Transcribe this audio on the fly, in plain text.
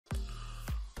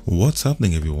What's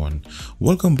happening, everyone?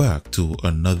 Welcome back to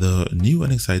another new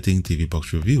and exciting TV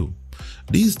box review.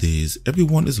 These days,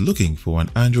 everyone is looking for an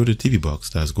Android TV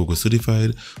box that's Google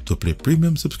certified to play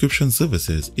premium subscription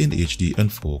services in HD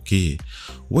and 4K.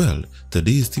 Well,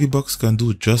 today's TV box can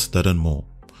do just that and more.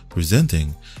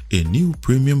 Presenting a new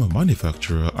premium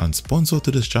manufacturer and sponsor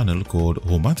to this channel called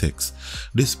HOMATICS.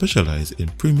 They specialize in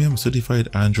premium certified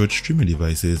Android streaming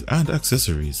devices and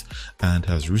accessories and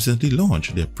has recently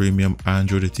launched their premium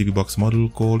Android TV box model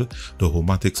called the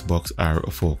HOMATICS Box R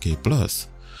 4K+.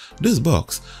 This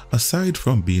box, aside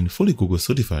from being fully Google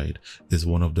certified, is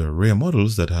one of the rare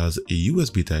models that has a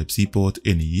USB Type-C port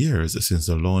in years since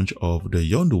the launch of the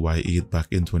Yondu Y8 back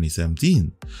in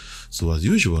 2017. So as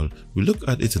usual, we look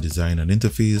at its design and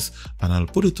interface, and I'll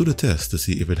put it to the test to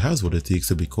see if it has what it takes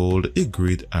to be called a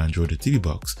great Android TV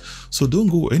box. So don't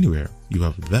go anywhere, you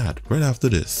have that right after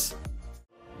this.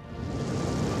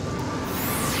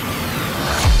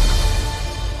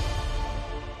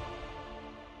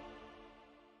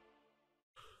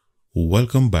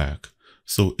 Welcome back.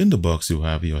 So in the box you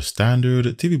have your standard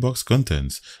TV box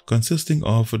contents consisting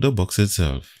of the box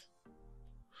itself.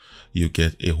 You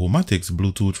get a HOMATICS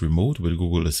Bluetooth remote with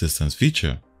Google Assistant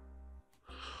feature,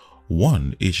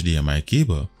 one HDMI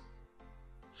cable,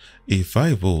 a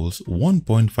 5V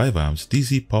 1.5 amps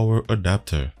DC power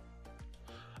adapter,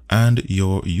 and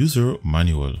your user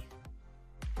manual.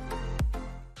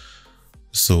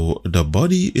 So the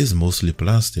body is mostly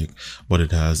plastic, but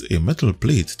it has a metal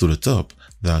plate to the top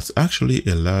that's actually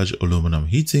a large aluminum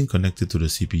heatsink connected to the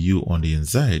CPU on the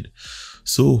inside.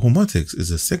 So HOMATICS is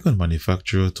the second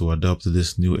manufacturer to adopt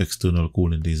this new external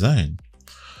cooling design.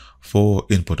 For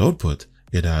input-output,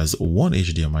 it has one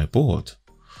HDMI port,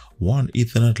 one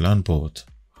Ethernet LAN port,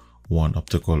 one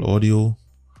optical audio,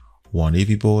 one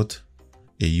AV port,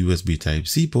 a USB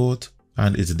Type-C port,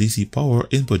 and its DC power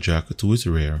input jack to its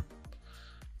rear.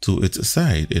 To its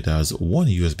side, it has one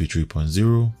USB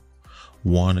 3.0,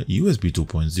 one USB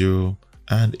 2.0,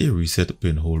 and a reset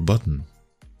pinhole button.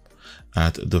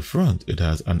 At the front, it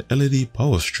has an LED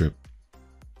power strip.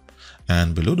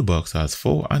 And below the box has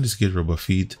 4 anti-skid rubber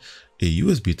feet, a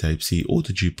USB Type-C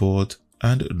O2G port,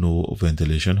 and no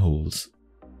ventilation holes.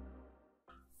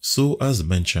 So as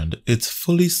mentioned, it's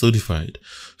fully certified,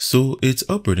 so its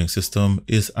operating system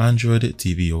is Android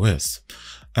tvOS.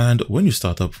 And when you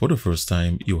start up for the first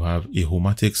time, you have a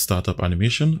HOMATICS startup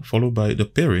animation followed by the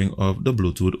pairing of the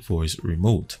Bluetooth voice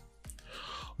remote.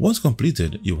 Once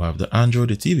completed, you have the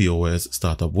Android tvOS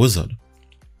startup wizard.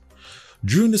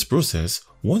 During this process,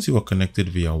 once you are connected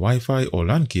via Wi-Fi or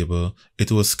LAN cable,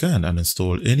 it will scan and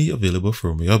install any available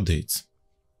firmware updates.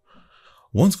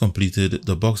 Once completed,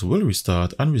 the box will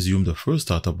restart and resume the first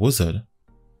startup wizard.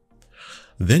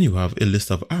 Then you have a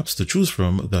list of apps to choose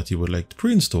from that you would like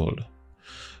pre-installed.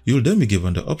 You'll then be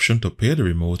given the option to pair the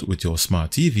remote with your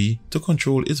smart TV to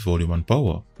control its volume and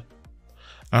power.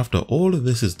 After all of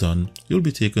this is done, you'll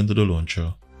be taken to the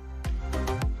launcher.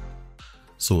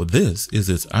 So this is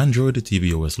its Android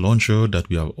tvOS launcher that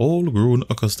we have all grown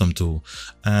accustomed to,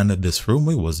 and this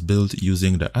firmware was built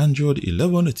using the Android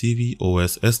 11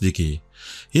 tvOS SDK.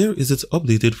 Here is its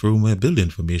updated firmware build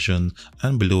information,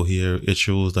 and below here it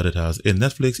shows that it has a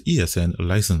Netflix ESN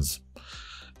license.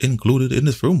 Included in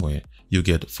this firmware, you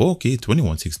get 4K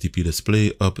 2160p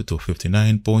display up to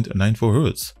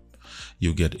 59.94Hz.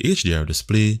 You get HDR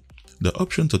display, the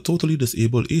option to totally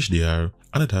disable HDR,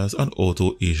 and it has an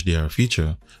auto HDR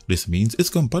feature. This means it's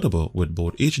compatible with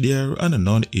both HDR and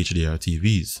non-HDR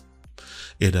TVs.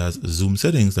 It has zoom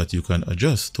settings that you can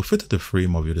adjust to fit the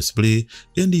frame of your display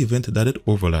in the event that it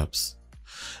overlaps.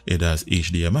 It has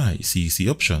HDMI CEC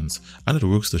options, and it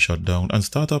works to shut down and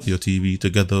start up your TV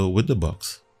together with the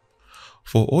box.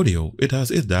 For audio, it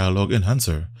has a dialogue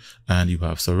enhancer, and you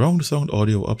have surround sound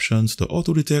audio options to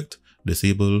auto-detect,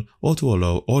 disable, or to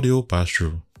allow audio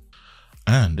pass-through.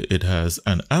 And it has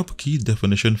an app key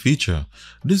definition feature.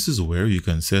 This is where you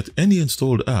can set any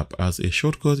installed app as a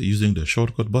shortcut using the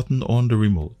shortcut button on the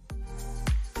remote.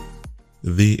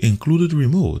 The included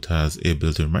remote has a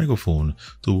built-in microphone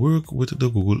to work with the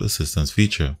Google Assistant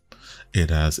feature.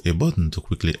 It has a button to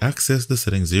quickly access the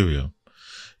settings area.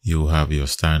 You have your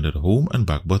standard home and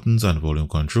back buttons and volume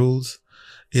controls.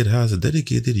 It has a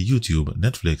dedicated YouTube,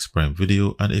 Netflix, Prime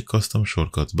Video, and a custom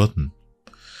shortcuts button.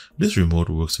 This remote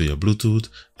works via Bluetooth,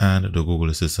 and the Google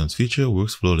Assistant feature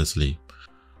works flawlessly.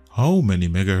 How many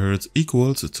megahertz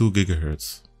equals 2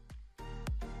 gigahertz?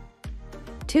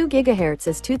 2 gigahertz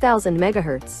is 2000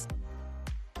 megahertz.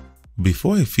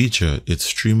 Before I feature its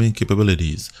streaming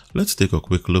capabilities, let's take a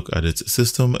quick look at its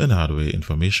system and hardware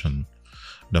information.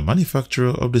 The manufacturer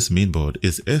of this mainboard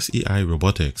is SEI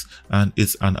Robotics, and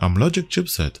it's an Amlogic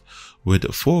chipset with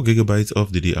 4GB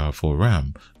of DDR4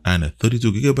 RAM and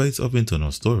 32GB of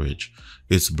internal storage.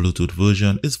 Its Bluetooth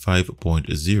version is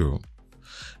 5.0.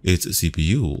 Its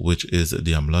CPU, which is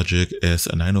the Amlogic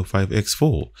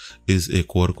S905X4, is a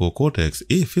quad-core Cortex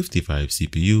A55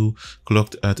 CPU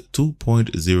clocked at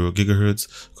 2.0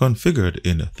 GHz, configured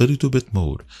in 32-bit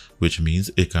mode, which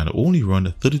means it can only run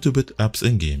 32-bit apps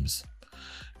and games.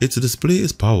 Its display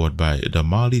is powered by the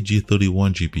Mali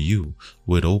G31 GPU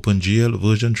with OpenGL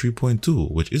version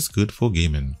 3.2, which is good for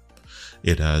gaming.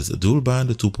 It has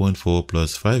dual-band 2.4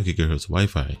 plus 5 GHz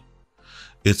Wi-Fi.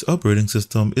 Its operating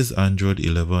system is Android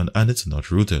 11 and it's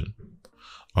not rooted.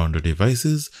 Under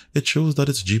devices, it shows that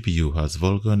its GPU has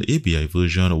Vulkan API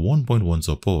version 1.1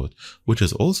 support, which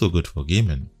is also good for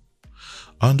gaming.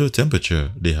 Under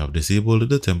temperature, they have disabled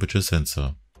the temperature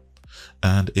sensor.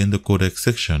 And in the codec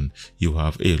section, you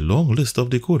have a long list of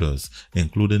decoders,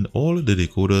 including all the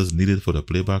decoders needed for the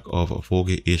playback of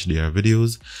 4K HDR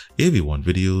videos, AV1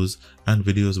 videos, and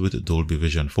videos with Dolby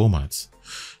Vision formats.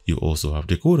 You also have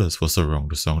decoders for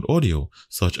surround sound audio,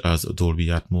 such as Dolby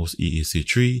Atmos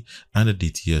EAC3 and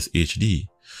DTS HD.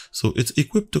 So it's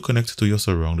equipped to connect to your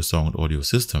surround sound audio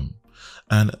system.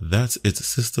 And that's its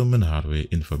system and hardware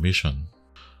information.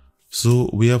 So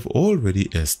we have already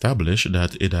established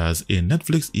that it has a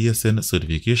Netflix ESN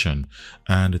certification,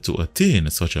 and to attain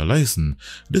such a license,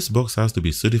 this box has to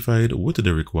be certified with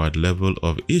the required level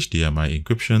of HDMI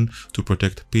encryption to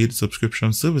protect paid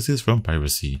subscription services from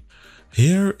piracy.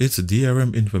 Here, its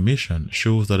DRM information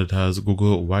shows that it has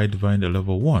Google Widevine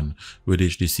level 1 with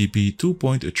HDCP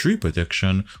 2.3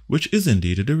 protection, which is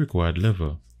indeed the required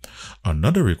level.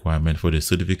 Another requirement for this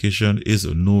certification is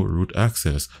no root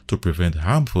access to prevent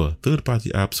harmful third-party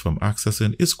apps from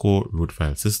accessing its core root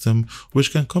file system,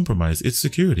 which can compromise its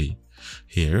security.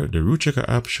 Here, the root checker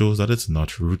app shows that it's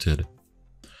not rooted.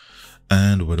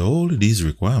 And with all these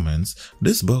requirements,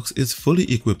 this box is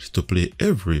fully equipped to play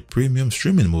every premium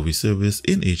streaming movie service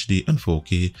in HD and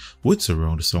 4K with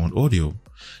surround sound audio.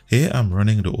 Here I'm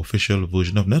running the official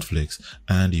version of Netflix,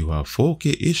 and you have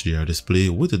 4K HDR display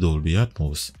with Dolby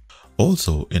Atmos.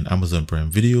 Also, in Amazon Prime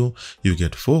Video, you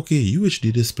get 4K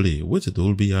UHD display with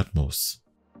Dolby Atmos.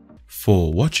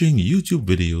 For watching YouTube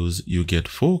videos, you get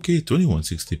 4K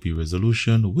 2160p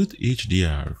resolution with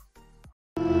HDR.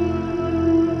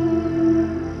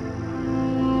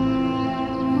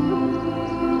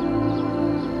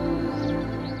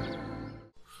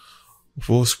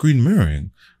 For screen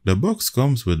mirroring, the box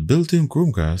comes with built-in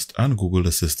Chromecast and Google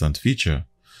Assistant feature.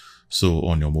 So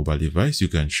on your mobile device, you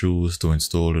can choose to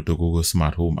install the Google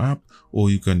Smart Home app, or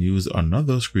you can use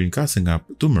another screencasting app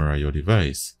to mirror your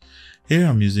device. Here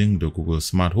I'm using the Google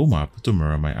Smart Home app to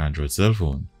mirror my Android cell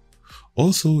phone.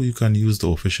 Also, you can use the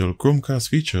official Chromecast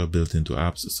feature built into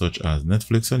apps such as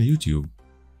Netflix and YouTube.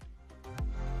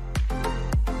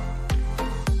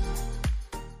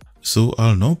 So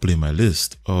I'll now play my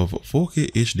list of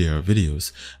 4K HDR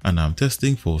videos, and I'm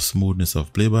testing for smoothness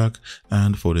of playback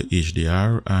and for the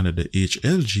HDR and the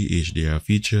HLG HDR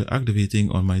feature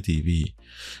activating on my TV.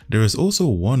 There is also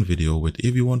one video with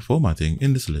AV1 formatting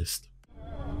in this list.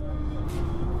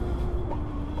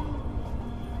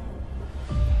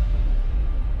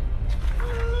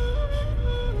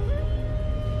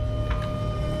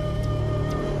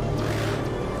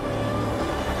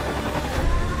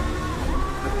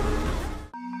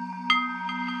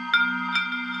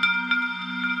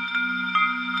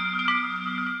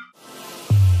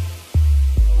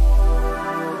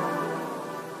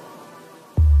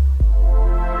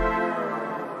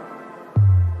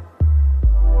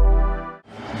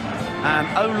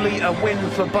 And only a win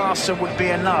for Barca would be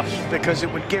enough, because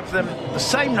it would give them the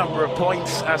same number of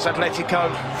points as Atletico,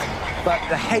 but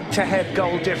the head-to-head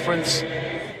goal difference .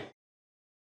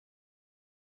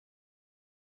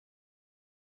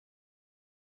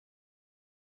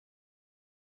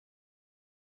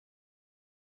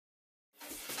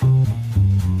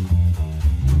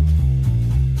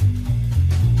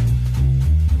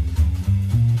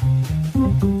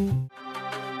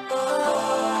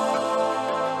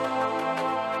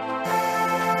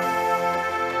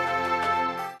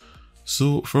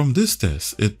 So from this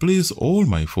test, it plays all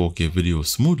my 4K videos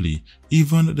smoothly,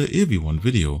 even the AV1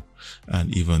 video.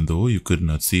 And even though you could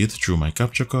not see it through my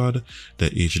capture card,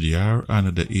 the HDR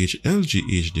and the HLG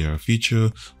HDR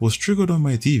feature was triggered on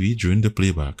my TV during the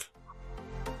playback.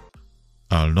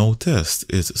 I'll now test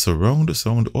its surround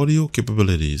sound audio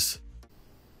capabilities.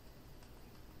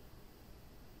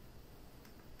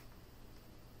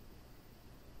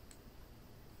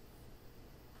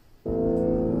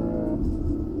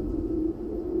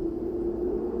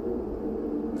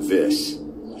 This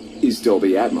is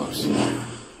Dolby Atmos,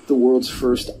 the world's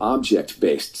first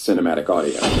object-based cinematic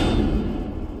audio.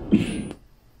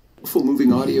 Full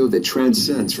moving audio that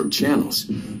transcends from channels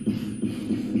to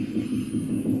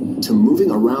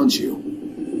moving around you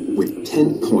with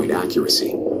pinpoint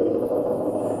accuracy.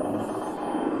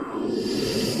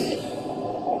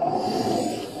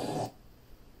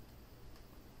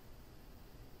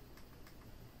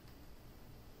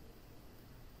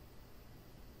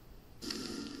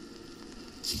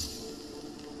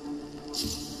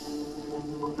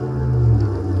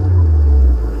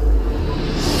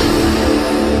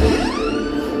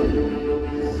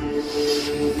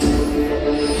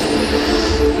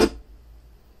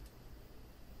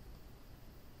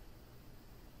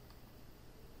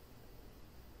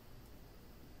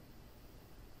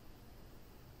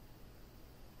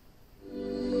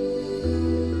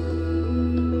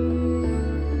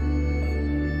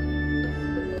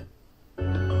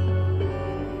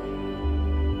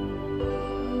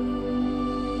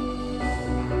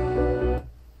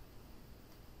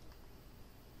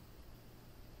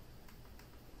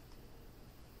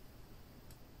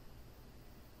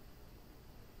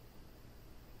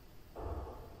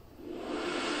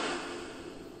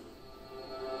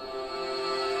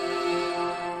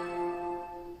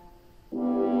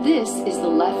 This is the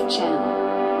left channel.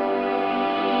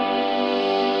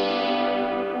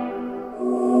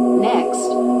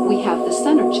 Next, we have the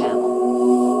center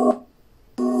channel.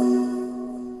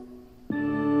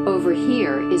 Over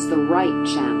here is the right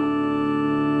channel.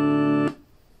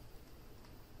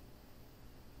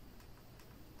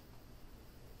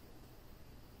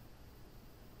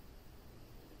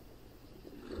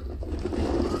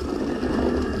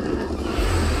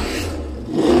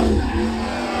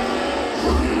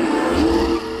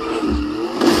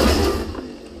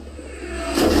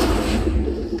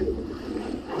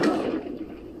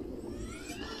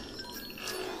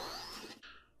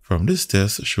 From this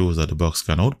test shows that the box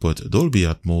can output Dolby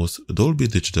Atmos, Dolby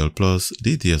Digital Plus,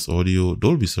 DTS Audio,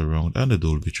 Dolby Surround, and the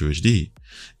Dolby True HD.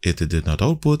 It did not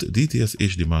output DTS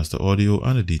HD Master Audio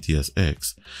and the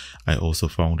DTS-X. I also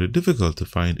found it difficult to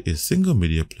find a single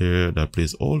media player that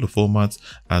plays all the formats,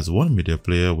 as one media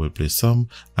player will play some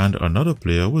and another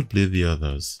player will play the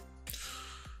others.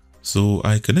 So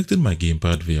I connected my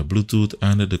gamepad via Bluetooth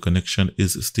and the connection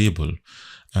is stable.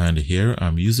 And here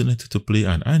I'm using it to play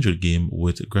an Android game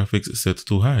with graphics set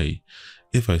to high.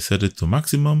 If I set it to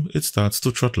maximum, it starts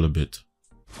to throttle a bit.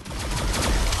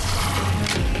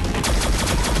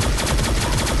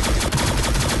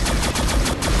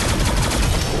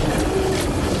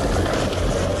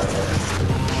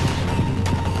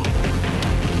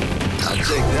 I'll take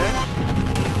that.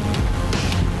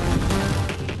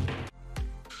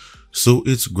 So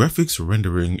its graphics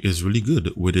rendering is really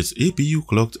good, with its APU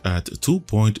clocked at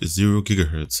 2.0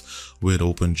 GHz. With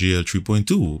OpenGL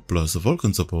 3.2 plus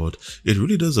Vulkan support, it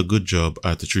really does a good job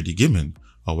at 3D gaming.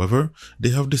 However, they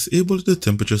have disabled the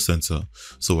temperature sensor,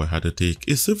 so I had to take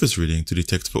a surface reading to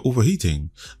detect for overheating,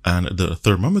 and the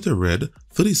thermometer read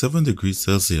 37 degrees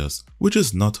Celsius, which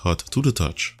is not hot to the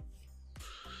touch.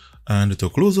 And to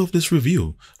close off this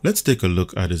review, let's take a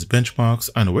look at its benchmarks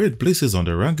and where it places on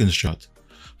the rankings chart.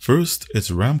 First,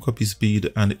 its RAM copy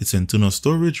speed and its internal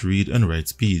storage read and write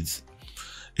speeds.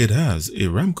 It has a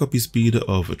RAM copy speed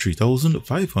of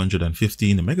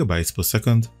 3515 MB per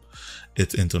second.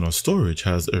 Its internal storage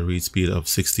has a read speed of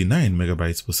 69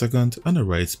 MB per second and a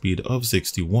write speed of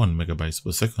 61 MB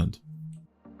per second.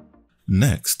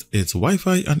 Next, its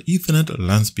Wi-Fi and Ethernet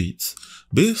LAN speeds.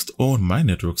 Based on my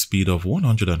network speed of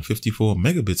 154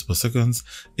 megabits per second,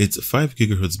 its 5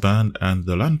 GHz band and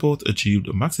the LAN port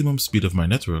achieved maximum speed of my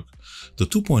network. The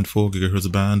 2.4 GHz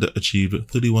band achieved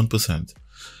 31%.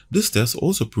 This test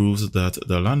also proves that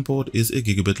the LAN port is a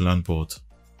gigabit LAN port.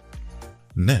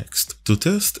 Next, to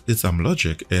test its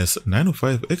Amlogic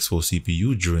S905X4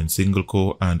 CPU during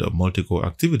single-core and multi-core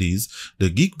activities, the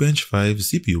Geekbench 5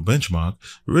 CPU benchmark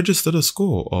registered a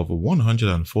score of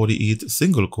 148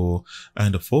 single-core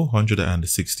and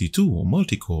 462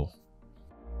 multi-core.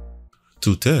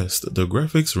 To test the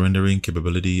graphics rendering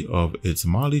capability of its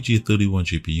Mali G31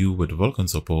 GPU with Vulkan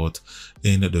support,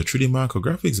 in the 3D Mark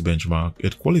graphics benchmark,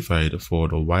 it qualified for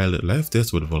the Wildlife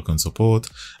test with Vulkan support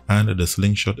and the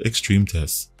Slingshot Extreme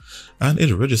test, and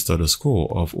it registered a score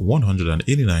of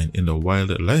 189 in the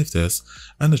Wildlife test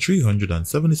and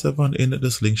 377 in the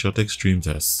Slingshot Extreme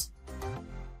test.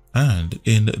 And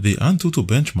in the Antutu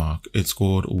benchmark, it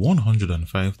scored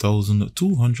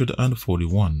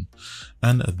 105,241.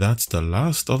 And that's the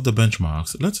last of the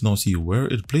benchmarks. Let's now see where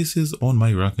it places on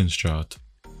my rankings chart.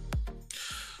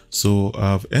 So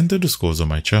I've entered the scores on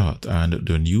my chart, and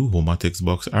the new HOMATICS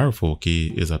Box R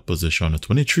 4K is at position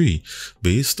 23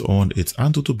 based on its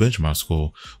AnTuTu benchmark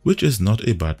score, which is not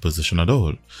a bad position at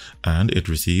all, and it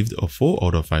received a 4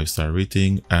 out of 5 star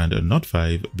rating and not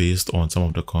 5 based on some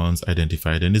of the cons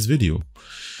identified in this video.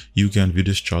 You can view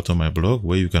this chart on my blog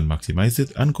where you can maximize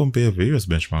it and compare various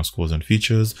benchmark scores and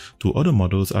features to other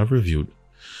models I've reviewed.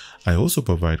 I also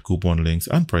provide coupon links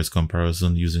and price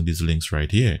comparison using these links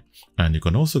right here, and you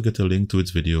can also get a link to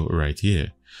its video right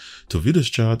here. To view this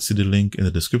chart, see the link in the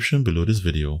description below this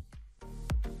video.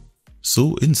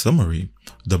 So in summary,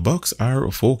 the Box R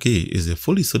 4K is a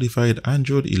fully certified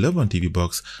Android 11 TV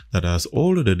box that has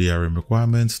all of the DRM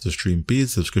requirements to stream paid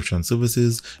subscription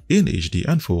services in HD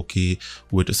and 4K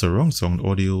with surround sound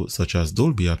audio such as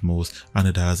Dolby Atmos, and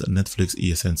it has Netflix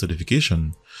ESN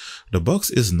certification. The box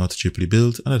is not cheaply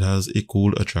built, and it has a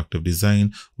cool, attractive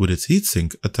design with its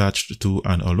heatsink attached to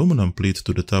an aluminum plate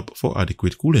to the top for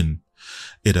adequate cooling.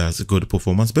 It has good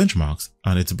performance benchmarks,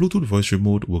 and its Bluetooth voice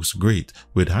remote works great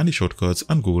with handy shortcuts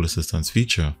and Google Assistant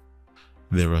feature.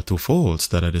 There are 2 faults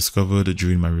that I discovered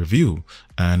during my review,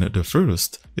 and the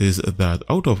first is that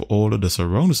out of all the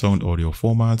surround sound audio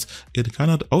formats, it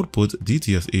cannot output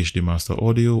DTS HD Master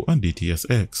Audio and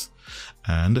DTS-X.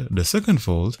 And the second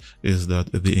fault is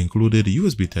that the included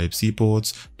USB Type-C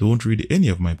ports don't read any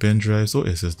of my pen drives or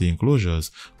SSD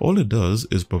enclosures. All it does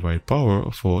is provide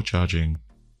power for charging.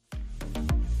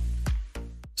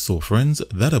 So friends,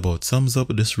 that about sums up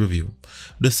this review.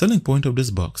 The selling point of this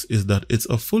box is that it's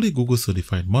a fully Google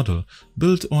certified model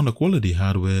built on a quality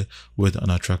hardware with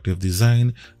an attractive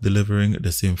design, delivering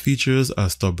the same features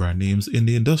as top brand names in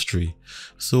the industry.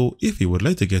 So if you would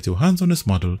like to get your hands on this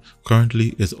model,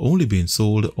 currently it's only being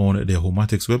sold on their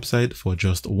HOMATICS website for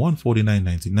just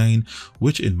 $149.99,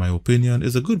 which in my opinion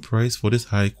is a good price for this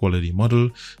high quality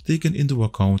model, taking into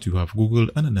account you have Google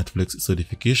and a Netflix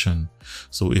certification.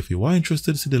 So if you are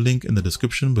interested, see the link in the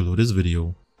description below this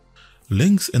video.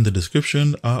 Links in the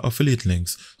description are affiliate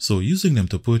links, so using them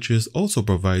to purchase also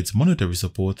provides monetary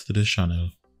support to this channel.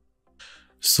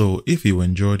 So if you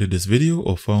enjoyed this video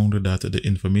or found that the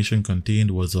information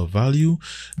contained was of value,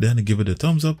 then give it a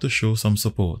thumbs up to show some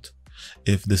support.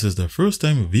 If this is the first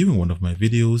time viewing one of my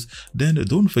videos, then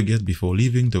don't forget before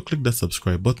leaving to click that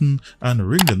subscribe button and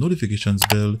ring the notifications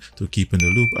bell to keep in the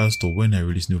loop as to when I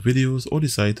release new videos or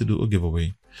decide to do a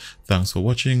giveaway. Thanks for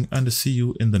watching, and see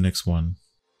you in the next one.